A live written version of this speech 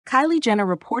Kylie Jenner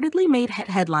reportedly made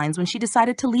headlines when she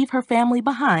decided to leave her family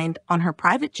behind on her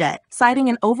private jet, citing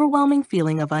an overwhelming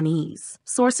feeling of unease.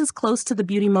 Sources close to the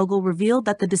beauty mogul revealed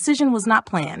that the decision was not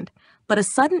planned, but a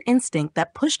sudden instinct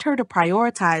that pushed her to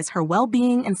prioritize her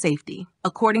well-being and safety.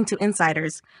 According to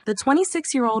insiders, the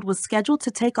 26-year-old was scheduled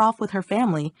to take off with her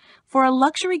family for a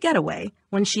luxury getaway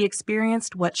when she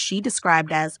experienced what she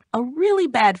described as a really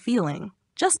bad feeling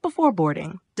just before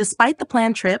boarding. Despite the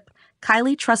planned trip,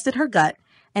 Kylie trusted her gut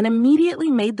and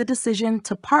immediately made the decision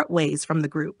to part ways from the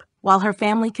group. While her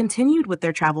family continued with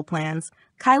their travel plans,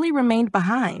 Kylie remained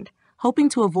behind, hoping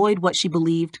to avoid what she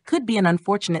believed could be an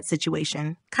unfortunate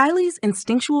situation. Kylie's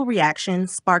instinctual reaction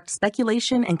sparked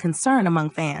speculation and concern among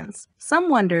fans. Some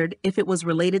wondered if it was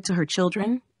related to her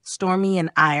children, Stormi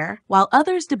and Ire, while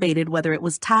others debated whether it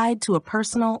was tied to a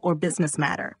personal or business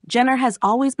matter. Jenner has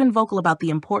always been vocal about the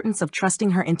importance of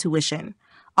trusting her intuition,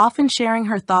 often sharing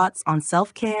her thoughts on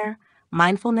self-care,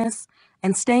 mindfulness,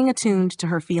 and staying attuned to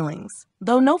her feelings.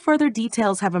 Though no further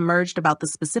details have emerged about the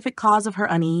specific cause of her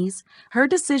unease, her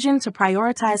decision to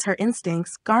prioritize her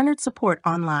instincts garnered support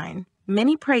online.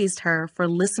 Many praised her for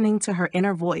listening to her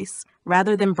inner voice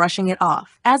rather than brushing it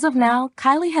off. As of now,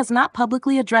 Kylie has not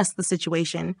publicly addressed the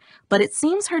situation, but it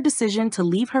seems her decision to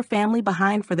leave her family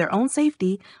behind for their own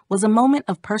safety was a moment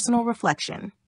of personal reflection.